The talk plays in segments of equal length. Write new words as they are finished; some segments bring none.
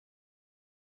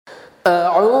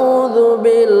أعوذ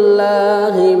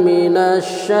بالله من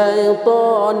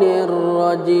الشيطان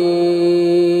الرجيم.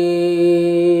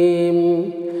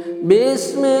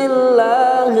 بسم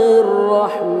الله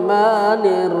الرحمن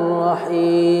الرحيم.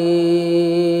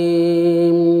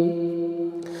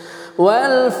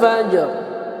 والفجر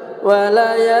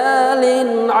وليال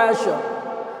عشر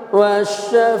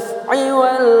والشفع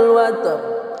والوتر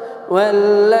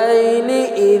والليل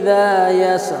إذا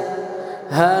يسر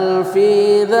هل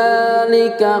في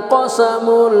ذلك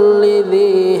قسم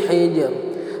لذي حجر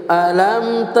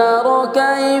ألم تر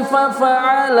كيف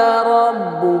فعل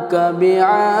ربك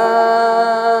بعاد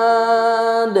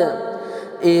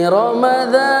إرم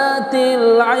ذات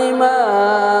العماد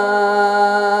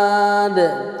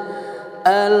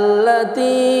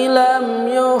التي لم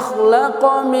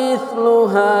يخلق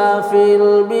مثلها في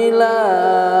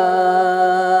البلاد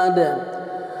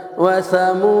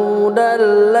وثمود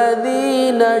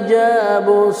الذين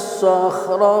جابوا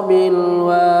الصخر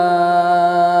بالواد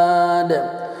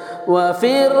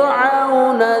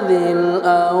وفرعون ذي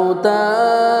الأوتاد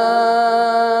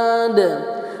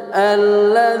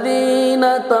الذين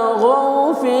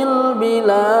طغوا في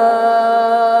البلاد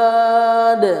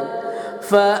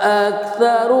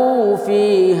فأكثروا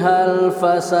فيها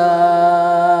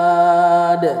الفساد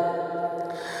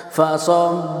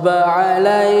فصب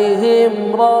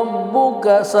عليهم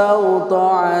ربك سوط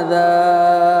عذاب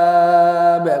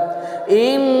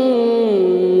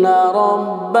إن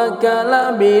ربك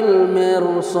لبالمرصاد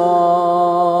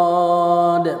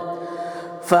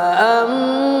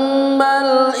فأما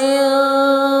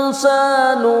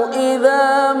الإنسان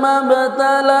إذا ما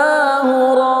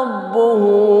ابتلاه ربه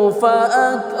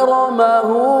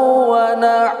فأكرمه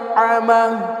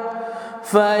ونعمه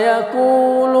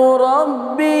فيقول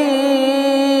ربي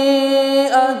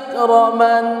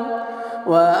أكرمن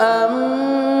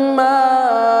وأما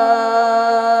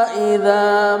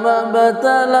إذا ما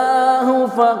ابتلاه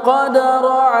فقدر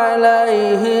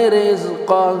عليه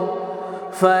رزقه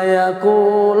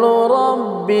فيقول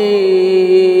ربي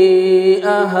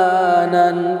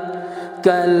أهانن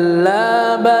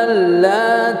كلا بل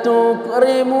لا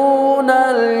تكرمون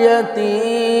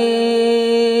اليتيم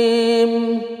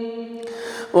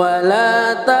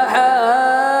ولا تحاضون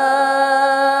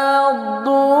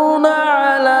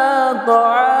على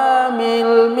طعام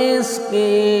المسكين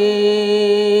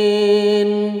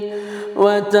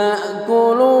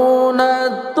وتأكلون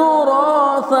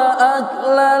التراث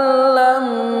أكلا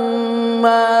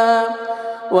لما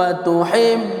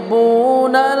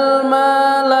وتحبون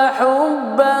المال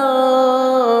حبا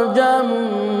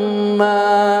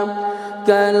جما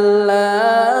كلا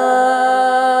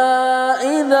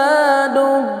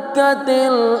دكت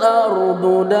الأرض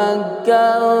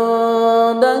دكا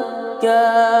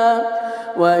دكا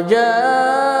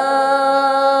وجاء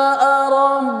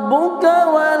ربك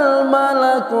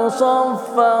والملك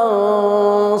صفا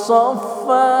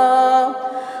صفا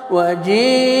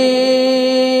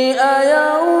وجيء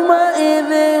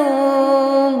يومئذ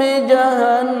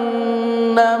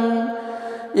بجهنم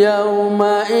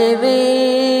يومئذ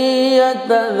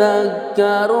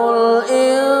يتذكر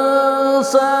الإنسان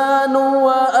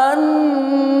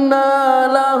وأنى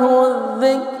له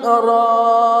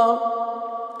الذكرى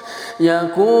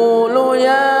يقول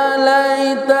يا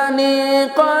ليتني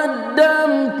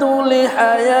قدمت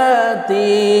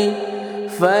لحياتي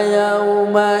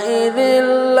فيومئذ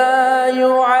لا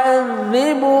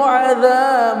يعذب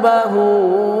عذابه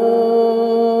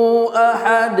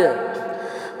أحد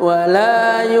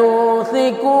ولا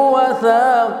يوثق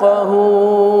وثاقه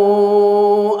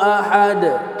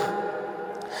أحد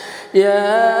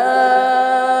يا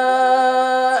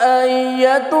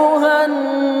أيتها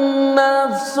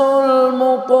النفس المطمئنة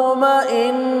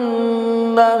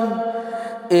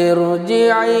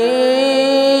ارجعي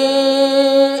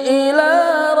إلى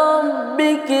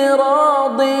ربك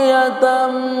راضية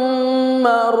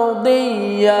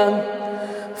مرضية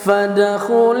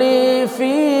فادخلي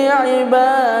في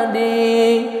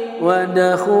عبادي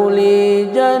وادخلي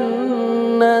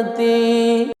جنتي.